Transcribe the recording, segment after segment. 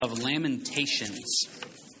Of Lamentations.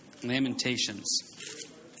 Lamentations.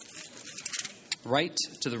 Right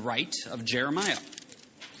to the right of Jeremiah.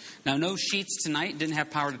 Now, no sheets tonight. Didn't have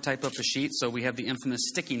power to type up a sheet, so we have the infamous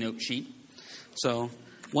sticky note sheet. So,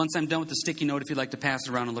 once I'm done with the sticky note, if you'd like to pass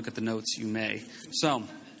it around and look at the notes, you may. So,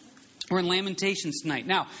 we're in Lamentations tonight.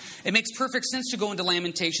 Now, it makes perfect sense to go into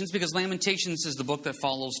Lamentations because Lamentations is the book that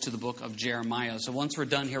follows to the book of Jeremiah. So once we're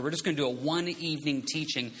done here, we're just going to do a one-evening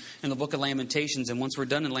teaching in the book of Lamentations. And once we're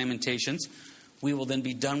done in Lamentations, we will then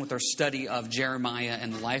be done with our study of Jeremiah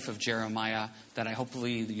and the life of Jeremiah that I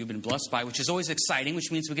hopefully you've been blessed by, which is always exciting,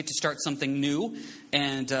 which means we get to start something new.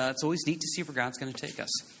 And it's always neat to see where God's going to take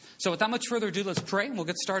us. So without much further ado, let's pray and we'll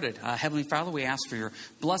get started. Heavenly Father, we ask for your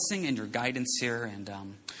blessing and your guidance here. And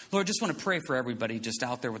Lord, just want to pray for everybody just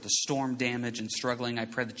out there with the storm damage and struggling. I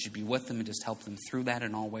pray that you'd be with them and just help them through that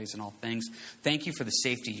in all ways and all things. Thank you for the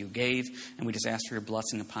safety you gave. And we just ask for your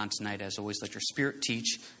blessing upon tonight. As always, let your Spirit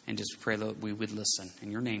teach and just pray that we would listen.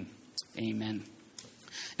 In your name, amen.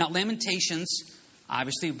 Now, Lamentations,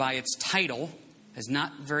 obviously by its title, is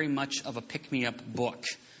not very much of a pick-me-up book.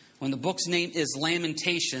 When the book's name is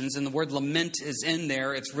Lamentations and the word lament is in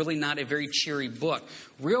there, it's really not a very cheery book.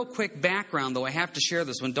 Real quick background, though, I have to share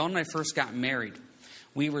this. When Dawn and I first got married,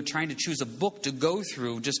 we were trying to choose a book to go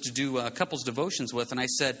through just to do couples devotions with. And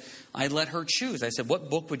I let her choose. I said,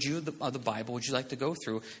 what book of the Bible would you like to go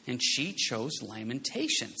through? And she chose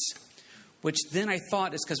Lamentations. Which then I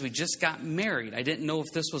thought is because we just got married. I didn't know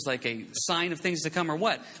if this was like a sign of things to come or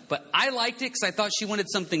what. But I liked it because I thought she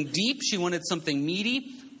wanted something deep. She wanted something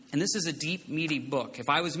meaty. And this is a deep, meaty book. If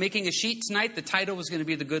I was making a sheet tonight, the title was going to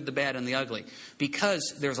be The Good, the Bad, and the Ugly.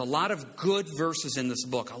 Because there's a lot of good verses in this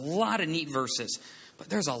book. A lot of neat verses. But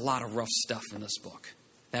there's a lot of rough stuff in this book.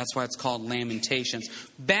 That's why it's called Lamentations.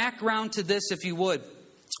 Background to this, if you would.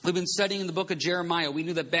 We've been studying the book of Jeremiah. We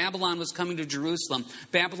knew that Babylon was coming to Jerusalem.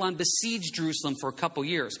 Babylon besieged Jerusalem for a couple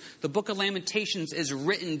years. The book of Lamentations is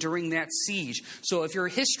written during that siege. So if you're a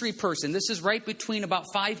history person, this is right between about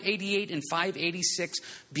 588 and 586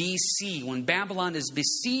 BC when Babylon is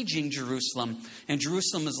besieging Jerusalem and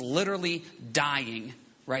Jerusalem is literally dying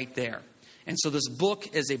right there. And so this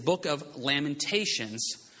book is a book of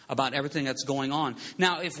lamentations about everything that's going on.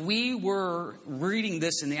 Now, if we were reading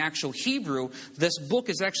this in the actual Hebrew, this book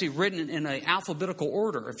is actually written in an alphabetical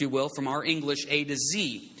order, if you will, from our English A to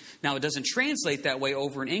Z. Now, it doesn't translate that way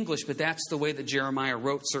over in English, but that's the way that Jeremiah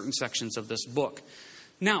wrote certain sections of this book.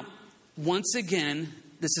 Now, once again,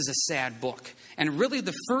 this is a sad book. And really,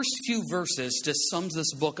 the first few verses just sums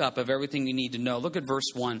this book up of everything you need to know. Look at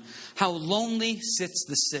verse 1. How lonely sits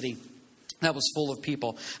the city that was full of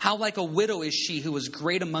people. How like a widow is she who was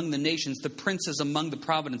great among the nations. The princess among the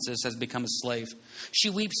provinces has become a slave. She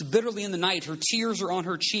weeps bitterly in the night. Her tears are on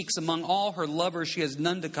her cheeks. Among all her lovers, she has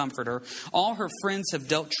none to comfort her. All her friends have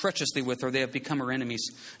dealt treacherously with her. They have become her enemies.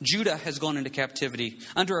 Judah has gone into captivity.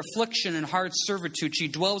 Under affliction and hard servitude, she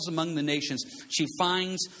dwells among the nations. She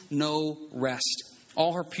finds no rest.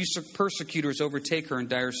 All her persecutors overtake her in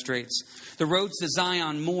dire straits. The roads to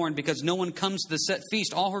Zion mourn because no one comes to the set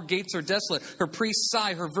feast. All her gates are desolate. Her priests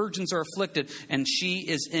sigh. Her virgins are afflicted. And she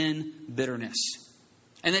is in bitterness.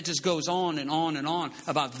 And that just goes on and on and on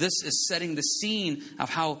about this is setting the scene of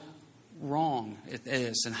how wrong it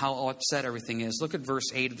is and how upset everything is. Look at verse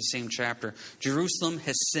 8 of the same chapter. Jerusalem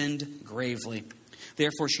has sinned gravely.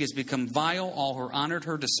 Therefore she has become vile. All who honored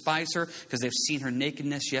her despise her because they've seen her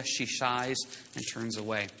nakedness. Yes, she shies and turns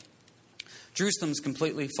away. Jerusalem is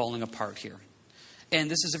completely falling apart here. And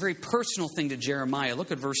this is a very personal thing to Jeremiah.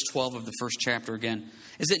 Look at verse 12 of the first chapter again.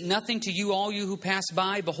 Is it nothing to you, all you who pass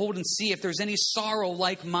by? Behold and see if there's any sorrow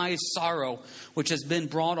like my sorrow, which has been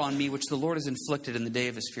brought on me, which the Lord has inflicted in the day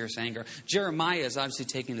of his fierce anger. Jeremiah is obviously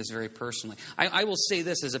taking this very personally. I will say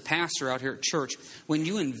this as a pastor out here at church. When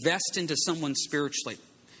you invest into someone spiritually,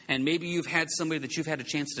 and maybe you've had somebody that you've had a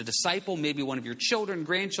chance to disciple, maybe one of your children,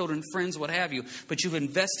 grandchildren, friends, what have you, but you've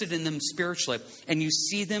invested in them spiritually, and you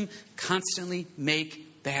see them constantly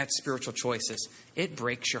make bad spiritual choices. It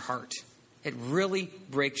breaks your heart. It really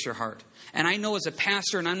breaks your heart. And I know as a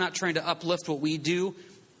pastor, and I'm not trying to uplift what we do,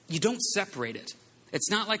 you don't separate it. It's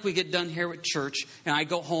not like we get done here at church and I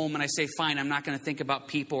go home and I say, fine, I'm not going to think about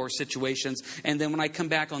people or situations. And then when I come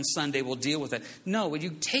back on Sunday, we'll deal with it. No, when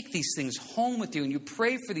you take these things home with you and you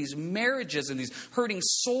pray for these marriages and these hurting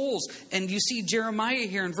souls. And you see Jeremiah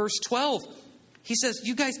here in verse 12. He says,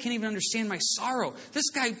 you guys can't even understand my sorrow. This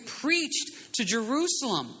guy preached to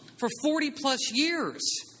Jerusalem for 40 plus years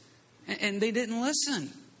and they didn't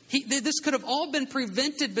listen. This could have all been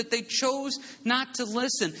prevented, but they chose not to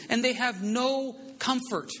listen. And they have no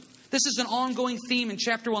comfort. This is an ongoing theme in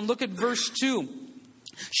chapter 1. Look at verse 2.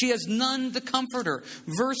 She has none to comfort her.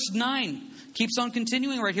 Verse 9 keeps on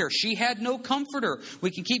continuing right here. She had no comforter.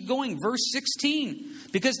 We can keep going. Verse 16.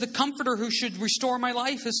 Because the comforter who should restore my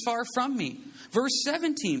life is far from me. Verse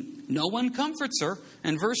 17. No one comforts her.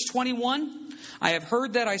 And verse 21. I have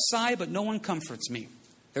heard that I sigh, but no one comforts me.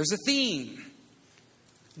 There's a theme.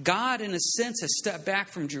 God, in a sense, has stepped back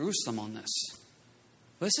from Jerusalem on this.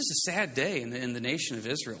 This is a sad day in the nation of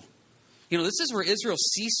Israel. You know, this is where Israel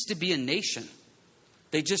ceased to be a nation.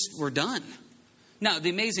 They just were done. Now,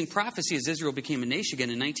 the amazing prophecy is Israel became a nation again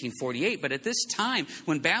in 1948. But at this time,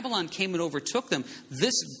 when Babylon came and overtook them,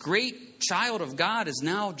 this great child of God is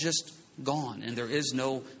now just gone. And there is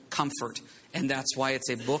no comfort. And that's why it's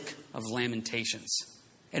a book of lamentations.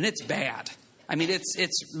 And it's bad. I mean,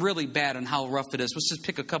 it's really bad on how rough it is. Let's just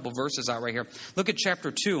pick a couple verses out right here. Look at chapter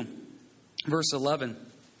 2, verse 11.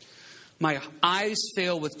 My eyes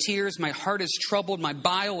fail with tears. My heart is troubled. My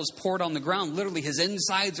bile is poured on the ground. Literally, his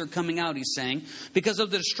insides are coming out, he's saying, because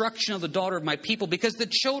of the destruction of the daughter of my people, because the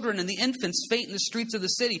children and the infants faint in the streets of the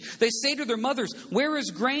city. They say to their mothers, where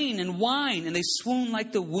is grain and wine? And they swoon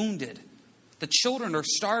like the wounded. The children are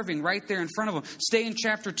starving right there in front of them. Stay in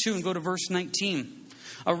chapter 2 and go to verse 19.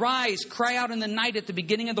 Arise, cry out in the night at the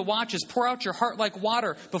beginning of the watches. Pour out your heart like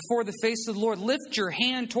water before the face of the Lord. Lift your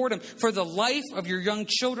hand toward him for the life of your young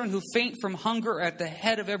children who faint from hunger at the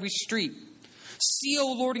head of every street. See,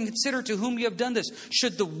 O Lord, and consider to whom you have done this.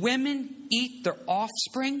 Should the women eat their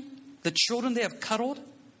offspring, the children they have cuddled?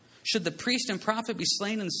 Should the priest and prophet be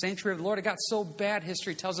slain in the sanctuary of the Lord? It got so bad,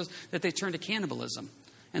 history tells us, that they turned to cannibalism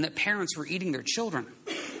and that parents were eating their children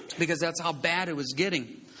because that's how bad it was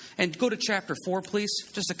getting. And go to chapter 4, please.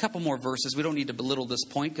 Just a couple more verses. We don't need to belittle this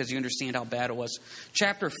point because you understand how bad it was.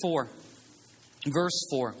 Chapter 4, verse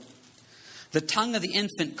 4. The tongue of the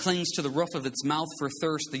infant clings to the roof of its mouth for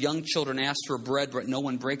thirst. The young children ask for bread, but no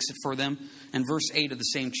one breaks it for them. And verse 8 of the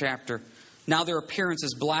same chapter. Now their appearance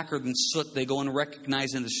is blacker than soot. They go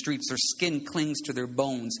unrecognized in the streets. Their skin clings to their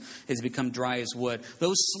bones. It has become dry as wood.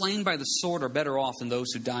 Those slain by the sword are better off than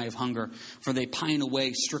those who die of hunger, for they pine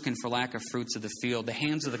away, stricken for lack of fruits of the field. The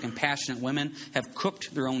hands of the compassionate women have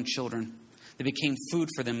cooked their own children. They became food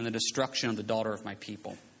for them in the destruction of the daughter of my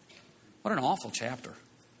people. What an awful chapter.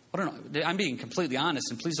 I'm being completely honest,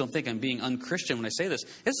 and please don't think I'm being unchristian when I say this.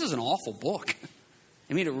 This is an awful book.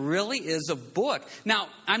 I mean, it really is a book. Now,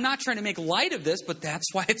 I'm not trying to make light of this, but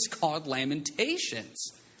that's why it's called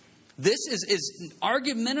Lamentations. This is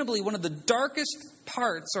argumentably one of the darkest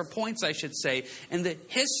parts, or points, I should say, in the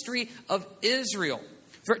history of Israel.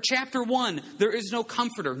 For chapter 1, there is no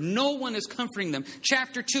comforter. No one is comforting them.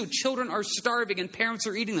 Chapter 2, children are starving and parents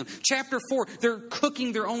are eating them. Chapter 4, they're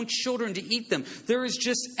cooking their own children to eat them. There is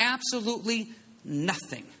just absolutely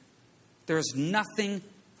nothing. There is nothing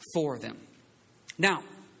for them. Now,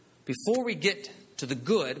 before we get to the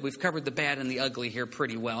good, we've covered the bad and the ugly here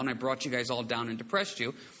pretty well, and I brought you guys all down and depressed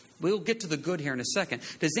you. We'll get to the good here in a second.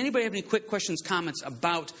 Does anybody have any quick questions, comments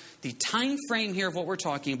about the time frame here of what we're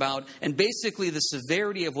talking about, and basically the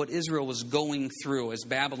severity of what Israel was going through as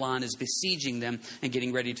Babylon is besieging them and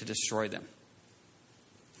getting ready to destroy them?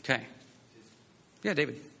 Okay. Yeah,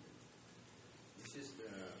 David. It's just,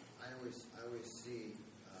 I always see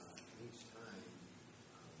each time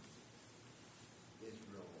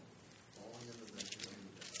Israel falling into the hand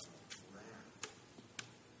of wrath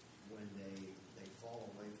when they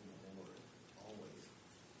fall away from the Lord, always.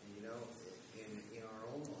 And you know, in our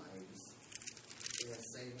own lives, it's the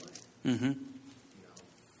same way. Mm-hmm. You know,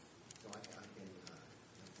 so I can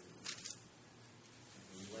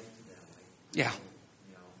relate to that. Like, Yeah.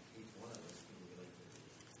 you know, each one of us can relate to this.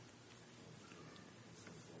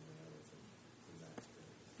 Some form or another from that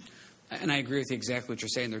experience. And I agree with you exactly what you're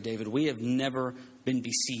saying there, David. We have never been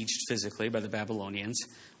besieged physically by the Babylonians.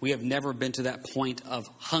 We have never been to that point of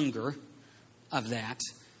hunger of that.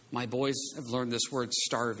 My boys have learned this word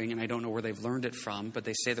starving, and I don't know where they've learned it from, but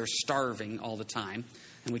they say they're starving all the time,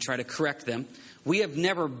 and we try to correct them. We have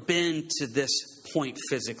never been to this point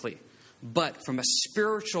physically. But from a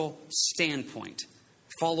spiritual standpoint,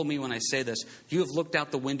 follow me when I say this, you have looked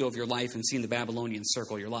out the window of your life and seen the Babylonians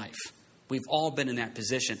circle your life. We've all been in that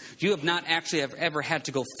position. You have not actually ever had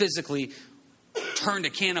to go physically turn to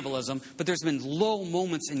cannibalism, but there's been low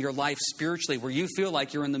moments in your life spiritually where you feel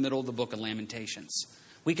like you're in the middle of the book of Lamentations.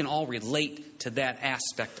 We can all relate to that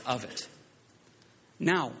aspect of it.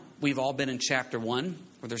 Now, we've all been in chapter 1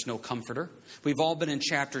 where there's no comforter. We've all been in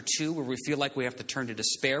chapter 2 where we feel like we have to turn to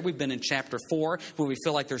despair. We've been in chapter 4 where we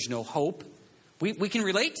feel like there's no hope. We can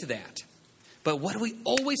relate to that. But what do we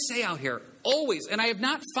always say out here? Always. And I have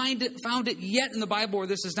not found it yet in the Bible where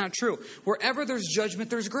this is not true. Wherever there's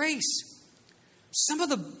judgment, there's grace. Some of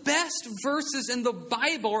the best verses in the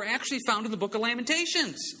Bible are actually found in the book of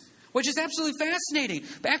Lamentations, which is absolutely fascinating.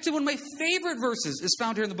 But actually, one of my favorite verses is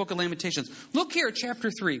found here in the book of Lamentations. Look here at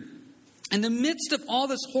chapter 3. In the midst of all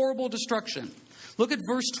this horrible destruction, look at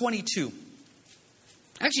verse 22.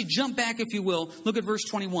 Actually, jump back, if you will. Look at verse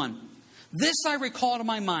 21. This I recall to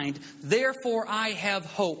my mind, therefore I have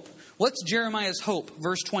hope. What's Jeremiah's hope?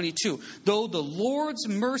 Verse 22. Though the Lord's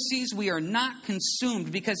mercies we are not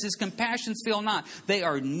consumed, because his compassions fail not. They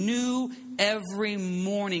are new every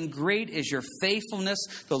morning. Great is your faithfulness.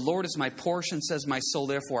 The Lord is my portion, says my soul.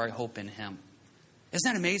 Therefore I hope in him.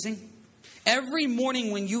 Isn't that amazing? Every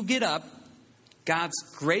morning when you get up, God's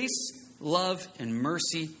grace, love, and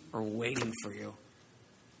mercy are waiting for you.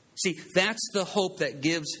 See, that's the hope that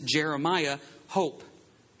gives Jeremiah hope.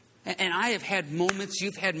 And I have had moments,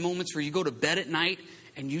 you've had moments where you go to bed at night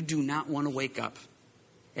and you do not want to wake up.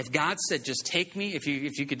 If God said, just take me, if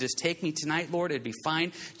you could just take me tonight, Lord, it'd be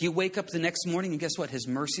fine. You wake up the next morning and guess what? His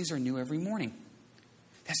mercies are new every morning.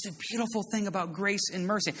 That's the beautiful thing about grace and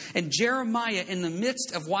mercy. And Jeremiah, in the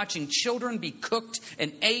midst of watching children be cooked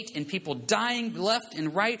and ate and people dying left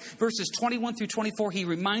and right, verses 21 through 24, he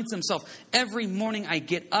reminds himself, every morning I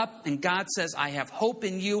get up and God says, I have hope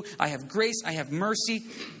in you. I have grace. I have mercy.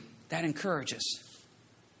 That encourages.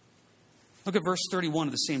 Look at verse 31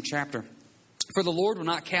 of the same chapter. For the Lord will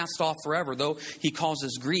not cast off forever, though he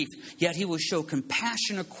causes grief. Yet he will show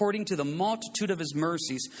compassion according to the multitude of his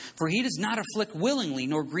mercies. For he does not afflict willingly,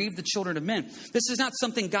 nor grieve the children of men. This is not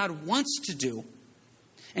something God wants to do.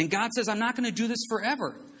 And God says, I'm not going to do this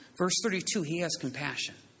forever. Verse 32, he has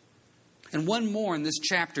compassion. And one more in this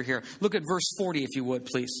chapter here. Look at verse 40, if you would,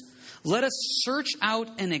 please. Let us search out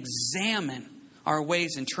and examine our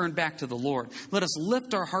ways and turn back to the Lord. Let us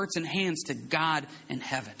lift our hearts and hands to God in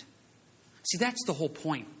heaven. See, that's the whole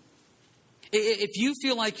point. If you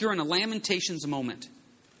feel like you're in a Lamentations moment,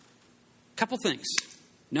 a couple things.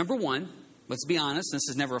 Number one, let's be honest, this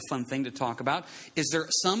is never a fun thing to talk about. Is there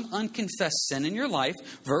some unconfessed sin in your life,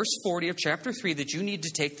 verse 40 of chapter 3, that you need to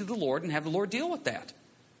take to the Lord and have the Lord deal with that?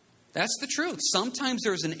 That's the truth. Sometimes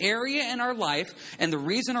there's an area in our life, and the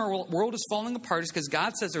reason our world is falling apart is because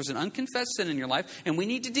God says there's an unconfessed sin in your life, and we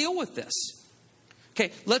need to deal with this.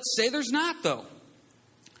 Okay, let's say there's not, though.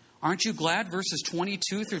 Aren't you glad verses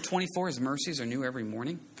 22 through 24, his mercies are new every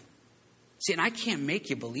morning? See, and I can't make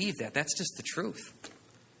you believe that. That's just the truth.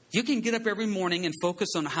 You can get up every morning and focus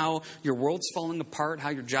on how your world's falling apart, how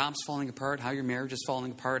your job's falling apart, how your marriage is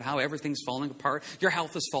falling apart, how everything's falling apart, your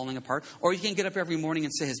health is falling apart. Or you can get up every morning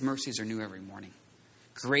and say, his mercies are new every morning.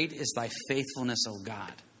 Great is thy faithfulness, O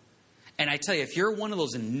God. And I tell you, if you're one of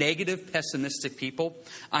those negative, pessimistic people,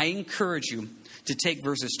 I encourage you to take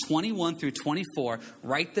verses 21 through 24,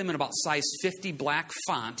 write them in about size 50 black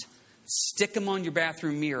font, stick them on your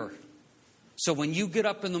bathroom mirror. So when you get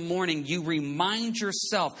up in the morning, you remind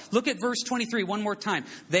yourself. Look at verse 23 one more time.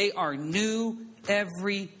 They are new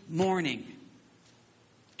every morning.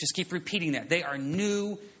 Just keep repeating that. They are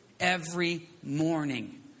new every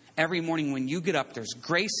morning. Every morning when you get up, there's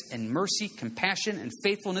grace and mercy, compassion and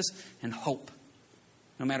faithfulness and hope.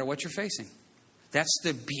 No matter what you're facing. That's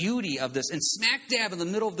the beauty of this. And smack dab in the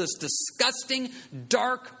middle of this disgusting,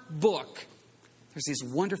 dark book, there's these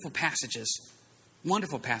wonderful passages.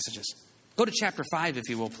 Wonderful passages. Go to chapter 5, if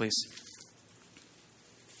you will, please.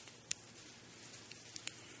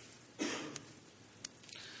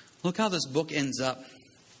 Look how this book ends up.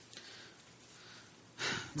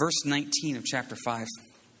 Verse 19 of chapter 5.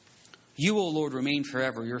 You, O Lord, remain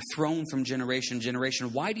forever. Your throne from generation to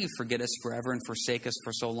generation. Why do you forget us forever and forsake us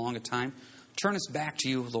for so long a time? Turn us back to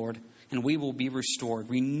you, Lord, and we will be restored.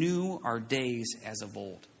 Renew our days as of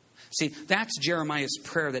old. See, that's Jeremiah's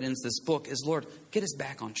prayer that ends this book is, Lord, get us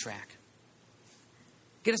back on track.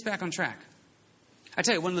 Get us back on track. I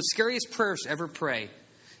tell you, one of the scariest prayers to ever pray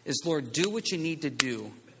is, Lord, do what you need to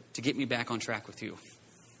do to get me back on track with you.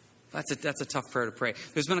 That's a tough prayer to pray.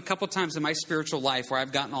 There's been a couple times in my spiritual life where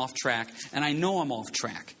I've gotten off track, and I know I'm off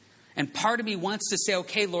track. And part of me wants to say,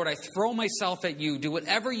 okay, Lord, I throw myself at you. Do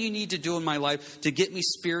whatever you need to do in my life to get me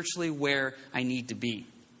spiritually where I need to be.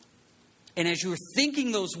 And as you're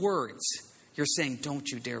thinking those words, you're saying, don't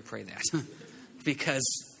you dare pray that. Because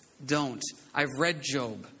don't. I've read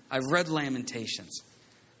Job. I've read Lamentations.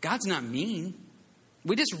 God's not mean.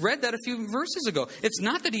 We just read that a few verses ago. It's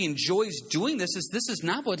not that he enjoys doing this. This is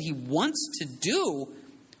not what he wants to do.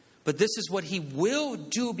 But this is what he will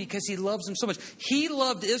do because he loves them so much. He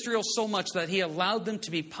loved Israel so much that he allowed them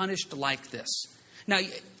to be punished like this. Now,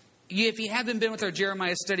 if you haven't been with our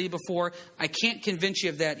Jeremiah study before, I can't convince you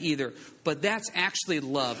of that either. But that's actually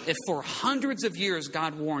love. If for hundreds of years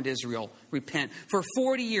God warned Israel, repent. For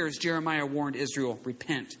 40 years Jeremiah warned Israel,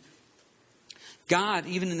 repent. God,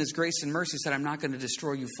 even in His grace and mercy, said, I'm not going to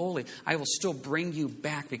destroy you fully. I will still bring you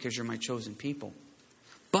back because you're my chosen people.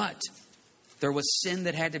 But there was sin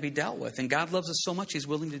that had to be dealt with. And God loves us so much, He's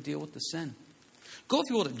willing to deal with the sin. Go, if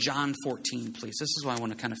you will, to John 14, please. This is what I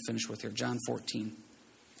want to kind of finish with here. John 14.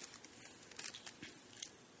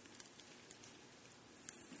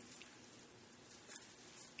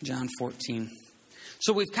 John 14.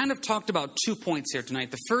 So we've kind of talked about 2 points here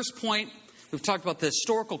tonight. The first point, we've talked about the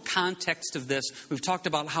historical context of this. We've talked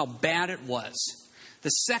about how bad it was. The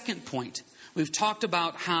second point, we've talked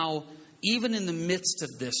about how even in the midst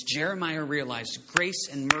of this, Jeremiah realized grace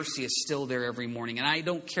and mercy is still there every morning. And I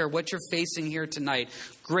don't care what you're facing here tonight.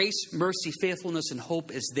 Grace, mercy, faithfulness, and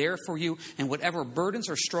hope is there for you. And whatever burdens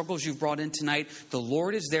or struggles you've brought in tonight, the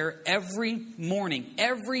Lord is there every morning.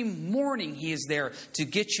 Every morning He is there to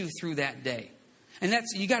get you through that day. And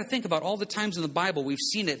that's, you got to think about all the times in the Bible we've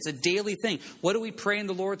seen it. It's a daily thing. What do we pray in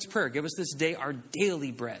the Lord's Prayer? Give us this day our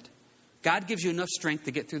daily bread. God gives you enough strength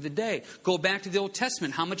to get through the day. Go back to the Old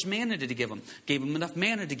Testament. How much manna did He give them? Gave them enough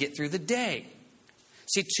manna to get through the day.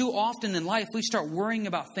 See, too often in life, we start worrying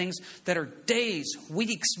about things that are days,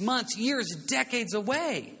 weeks, months, years, decades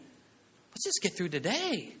away. Let's just get through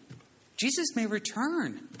today. Jesus may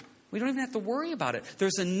return. We don't even have to worry about it.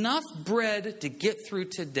 There's enough bread to get through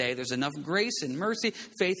today. There's enough grace and mercy,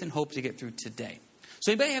 faith and hope to get through today.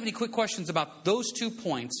 So anybody have any quick questions about those 2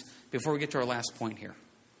 points before we get to our last point here?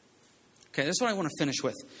 Okay, this is what I want to finish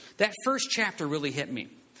with. That first chapter really hit me.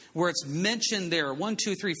 Where it's mentioned there, 1,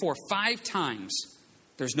 2, 3, 4, 5 times,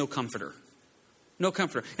 there's no comforter. No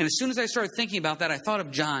comforter. And as soon as I started thinking about that, I thought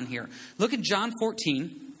of John here. Look at John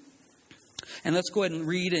 14. And let's go ahead and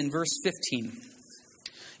read in verse 15.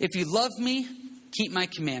 If you love me, keep my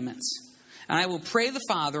commandments. And I will pray the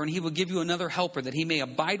Father, and He will give you another helper, that He may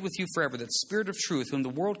abide with you forever, that Spirit of truth, whom the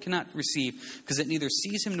world cannot receive, because it neither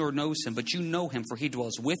sees Him nor knows Him. But you know Him, for He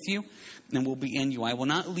dwells with you and will be in you. I will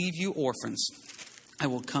not leave you orphans. I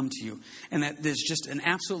will come to you. And that there's just an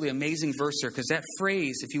absolutely amazing verse here, because that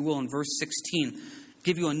phrase, if you will, in verse 16,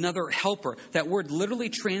 give you another helper. That word literally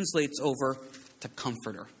translates over to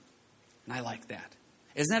comforter. And I like that.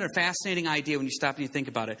 Isn't that a fascinating idea when you stop and you think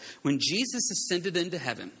about it? When Jesus ascended into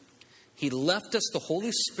heaven, He left us the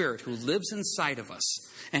Holy Spirit who lives inside of us.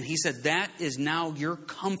 And He said, that is now your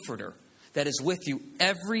comforter that is with you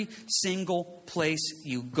every single place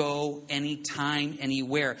you go, anytime,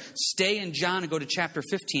 anywhere. Stay in John and go to chapter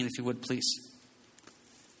 15, if you would, please.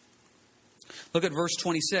 Look at verse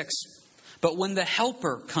 26. But when the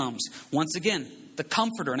helper comes, once again, the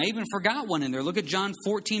comforter, and I even forgot one in there. Look at John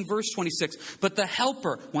 14, verse 26. But the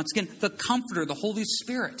helper, once again, the comforter, the Holy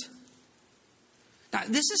Spirit. Now,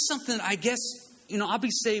 this is something that I guess, I'll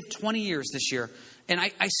be saved 20 years this year, and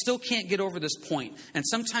I still can't get over this point. And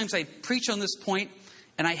sometimes I preach on this point,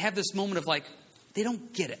 and I have this moment of like, they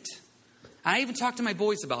don't get it. I even talk to my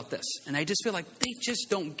boys about this, and I just feel like they just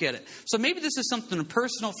don't get it. So maybe this is something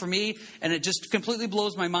personal for me, and it just completely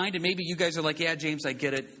blows my mind, and maybe you guys are like, yeah, James, I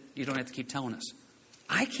get it. You don't have to keep telling us.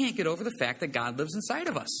 I can't get over the fact that God lives inside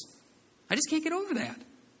of us. I just can't get over that.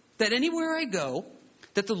 That anywhere I go,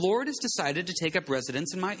 that the Lord has decided to take up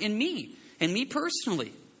residence in me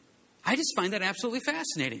personally. I just find that absolutely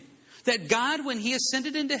fascinating. That God, when He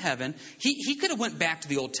ascended into heaven, He could have went back to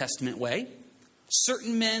the Old Testament way.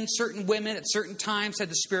 Certain men, certain women at certain times had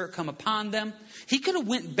the Spirit come upon them. He could have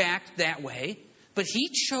went back that way. But He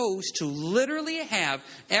chose to literally have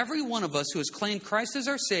every one of us who has claimed Christ as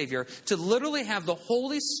our Savior, to literally have the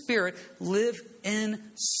Holy Spirit live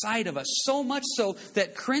inside of us. So much so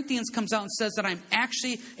that Corinthians comes out and says that I'm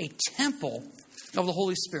actually a temple of the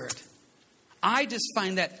Holy Spirit. I just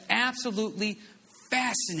find that absolutely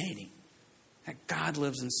fascinating, that God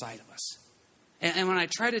lives inside of us. And when I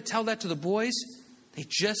try to tell that to the boys, they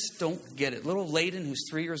just don't get it. Little Layden, who's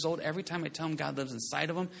 3 years old, every time I tell him God lives inside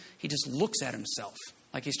of him, he just looks at himself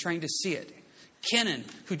like he's trying to see it. Kenan,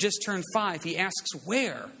 who just turned 5, he asks,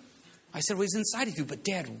 where? I said, well, He's inside of you. But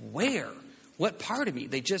Dad, where? What part of me?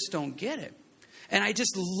 They just don't get it. And I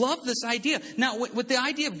just love this idea. Now, with the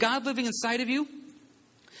idea of God living inside of you,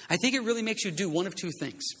 I think it really makes you do one of 2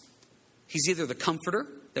 things. He's either the comforter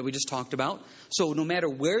that we just talked about. So no matter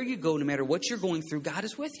where you go, no matter what you're going through, God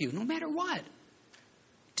is with you, no matter what.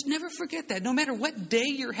 Never forget that. No matter what day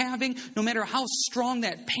you're having, no matter how strong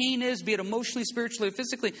that pain is, be it emotionally, spiritually, or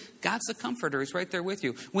physically, God's the comforter. He's right there with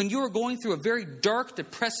you. When you are going through a very dark,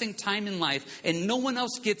 depressing time in life, and no one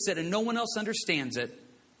else gets it, and no one else understands it,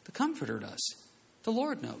 the comforter does. The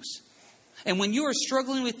Lord knows. And when you are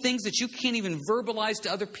struggling with things that you can't even verbalize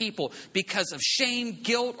to other people because of shame,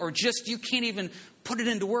 guilt, or just you can't even put it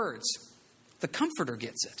into words, the Comforter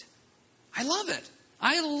gets it. I love it.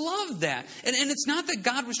 I love that. And it's not that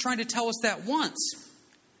God was trying to tell us that once.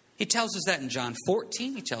 He tells us that in John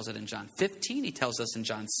 14. He tells it in John 15. He tells us in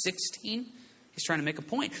John 16. He's trying to make a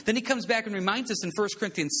point. Then he comes back and reminds us in 1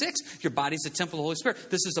 Corinthians 6, your body's a temple of the Holy Spirit.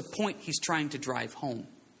 This is a point he's trying to drive home.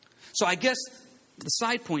 So I guess the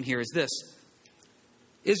side point here is this.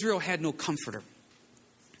 Israel had no comforter.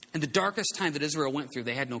 In the darkest time that Israel went through,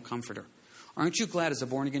 they had no comforter. Aren't you glad as a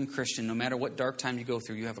born-again Christian, no matter what dark time you go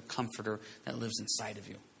through, you have a comforter that lives inside of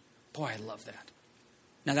you? Boy, I love that.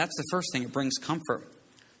 Now, that's the first thing. It brings comfort.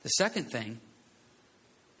 The second thing,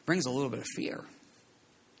 it brings a little bit of fear.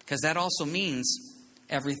 Because that also means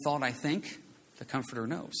every thought I think, the Comforter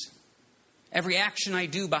knows. Every action I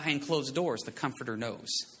do behind closed doors, the Comforter knows.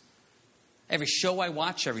 Every show I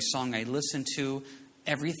watch, every song I listen to,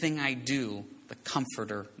 everything I do, the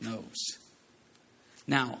Comforter knows.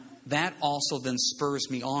 Now, that also then spurs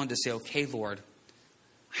me on to say, okay, Lord,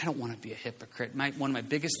 I don't want to be a hypocrite. One of my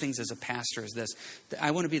biggest things as a pastor is this. That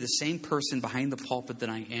I want to be the same person behind the pulpit that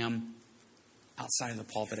I am outside of the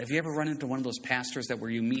pulpit. Have you ever run into one of those pastors that where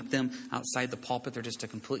you meet them outside the pulpit, they're just a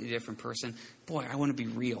completely different person? Boy, I want to be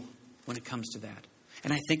real when it comes to that.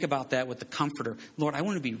 And I think about that with the Comforter. Lord, I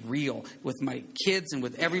want to be real with my kids and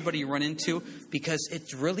with everybody you run into because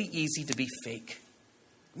it's really easy to be fake.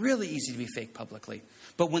 Really easy to be fake publicly.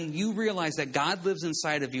 But when you realize that God lives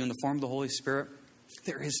inside of you in the form of the Holy Spirit,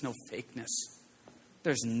 there is no fakeness.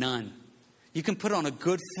 There's none. You can put on a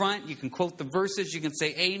good front. You can quote the verses. You can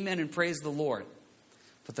say amen and praise the Lord.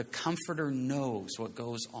 But the Comforter knows what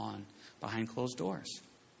goes on behind closed doors.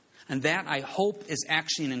 And that, I hope, is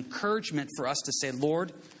actually an encouragement for us to say,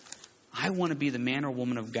 Lord, I want to be the man or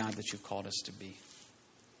woman of God that you've called us to be.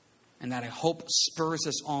 And that, I hope, spurs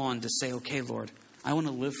us on to say, okay, Lord, I want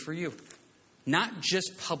to live for you. Not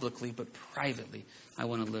just publicly, but privately. I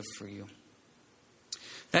want to live for you.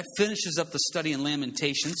 That finishes up the study in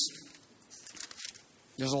Lamentations.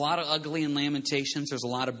 There's a lot of ugly in Lamentations. There's a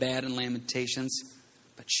lot of bad in Lamentations.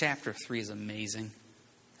 But chapter 3 is amazing.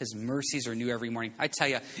 His mercies are new every morning. I tell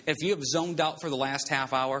you, if you have zoned out for the last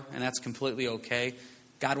half hour, and that's completely okay,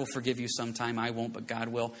 God will forgive you sometime. I won't, but God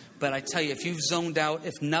will. But I tell you, if you've zoned out,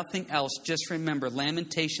 if nothing else, just remember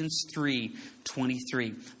Lamentations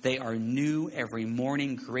 3:23. They are new every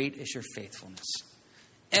morning. Great is your faithfulness.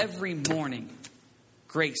 Every morning,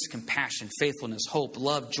 grace, compassion, faithfulness, hope,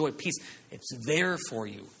 love, joy, peace. It's there for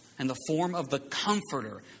you in the form of the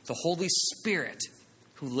Comforter, the Holy Spirit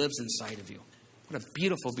who lives inside of you. What a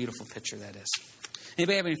beautiful, beautiful picture that is.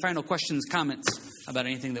 Anybody have any final questions, comments about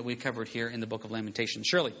anything that we covered here in the book of Lamentations?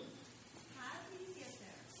 Shirley? How do you get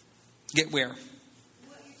there? Get where?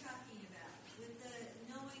 What you're talking about. With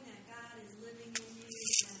the knowing that God is living in you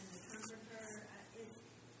and the Comforter.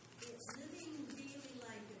 It's living really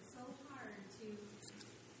like it's so hard to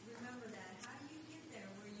remember that. How do you get there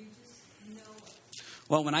where you just know it?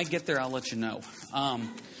 Well, when I get there, I'll let you know.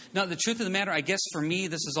 No, the truth of the matter, I guess for me,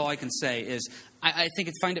 this is all I can say, is I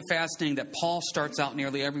find it fascinating that Paul starts out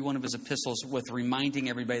nearly every one of his epistles with reminding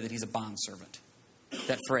everybody that he's a bondservant.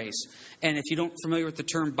 That phrase. And if you don't familiar with the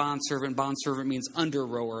term bondservant means under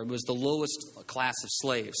rower. It was the lowest class of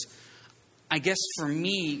slaves. I guess for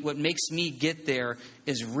me, what makes me get there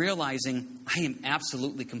is realizing I am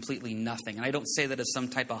absolutely, completely nothing. And I don't say that as some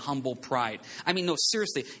type of humble pride. I mean, no,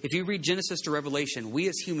 seriously, if you read Genesis to Revelation, we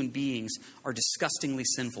as human beings are disgustingly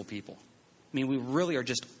sinful people. I mean, we really are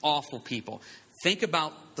just awful people. Think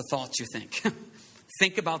about the thoughts you think.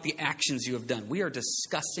 Think about the actions you have done. We are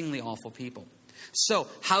disgustingly awful people. So,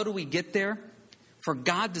 how do we get there? For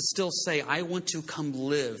God to still say, I want to come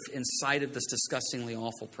live inside of this disgustingly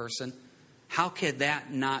awful person. How could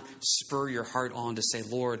that not spur your heart on to say,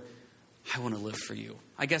 Lord, I want to live for you?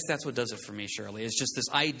 I guess that's what does it for me, Shirley. It's just this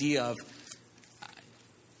idea of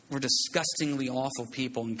we're disgustingly awful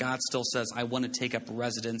people, and God still says, I want to take up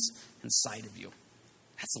residence inside of you.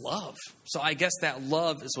 That's love. So I guess that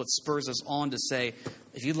love is what spurs us on to say,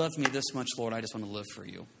 if you love me this much, Lord, I just want to live for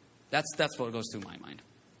you. That's what goes through my mind.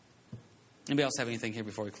 Anybody else have anything here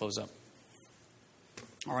before we close up?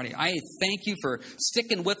 Alrighty, I thank you for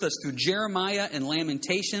sticking with us through Jeremiah and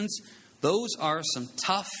Lamentations. Those are some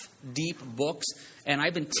tough, deep books. And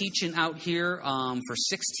I've been teaching out here for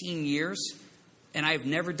 16 years. And I've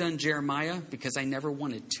never done Jeremiah because I never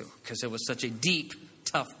wanted to. Because it was such a deep,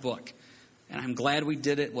 tough book. And I'm glad we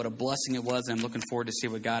did it. What a blessing it was. And I'm looking forward to see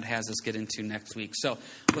what God has us get into next week. So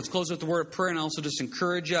let's close with the word of prayer. And also just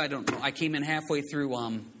encourage you. I came in halfway through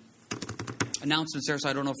announcements there, so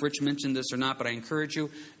I don't know if Rich mentioned this or not, but I encourage you,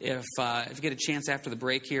 if you get a chance after the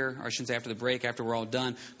break here, or I shouldn't say after the break, after we're all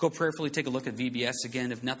done, go prayerfully take a look at VBS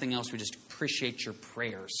again. If nothing else, we just appreciate your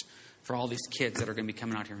prayers for all these kids that are going to be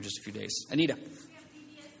coming out here in just a few days. Anita.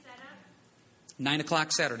 9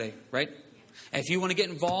 o'clock Saturday, right? If you want to get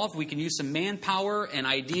involved, we can use some manpower and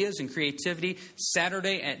ideas and creativity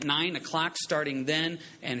Saturday at 9 o'clock starting then.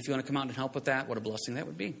 And if you want to come out and help with that, what a blessing that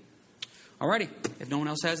would be. Alrighty. If no one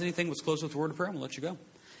else has anything, let's close with a word of prayer and we'll let you go.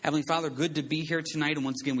 Heavenly Father, good to be here tonight. And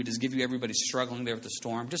once again, we just give you everybody struggling there with the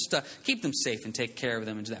storm. Just keep them safe and take care of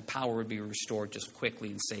them, and that power would be restored just quickly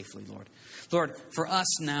and safely, Lord. Lord, for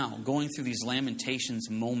us now, going through these lamentations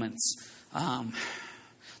moments,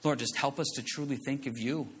 Lord, just help us to truly think of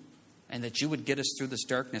you, and that you would get us through this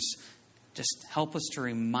darkness. Just help us to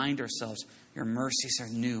remind ourselves your mercies are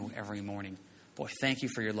new every morning. Boy, thank you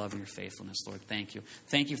for your love and your faithfulness, Lord. Thank you.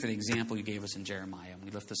 Thank you for the example you gave us in Jeremiah. And we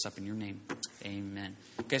lift this up in your name. Amen.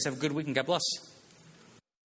 You guys have a good week and God bless.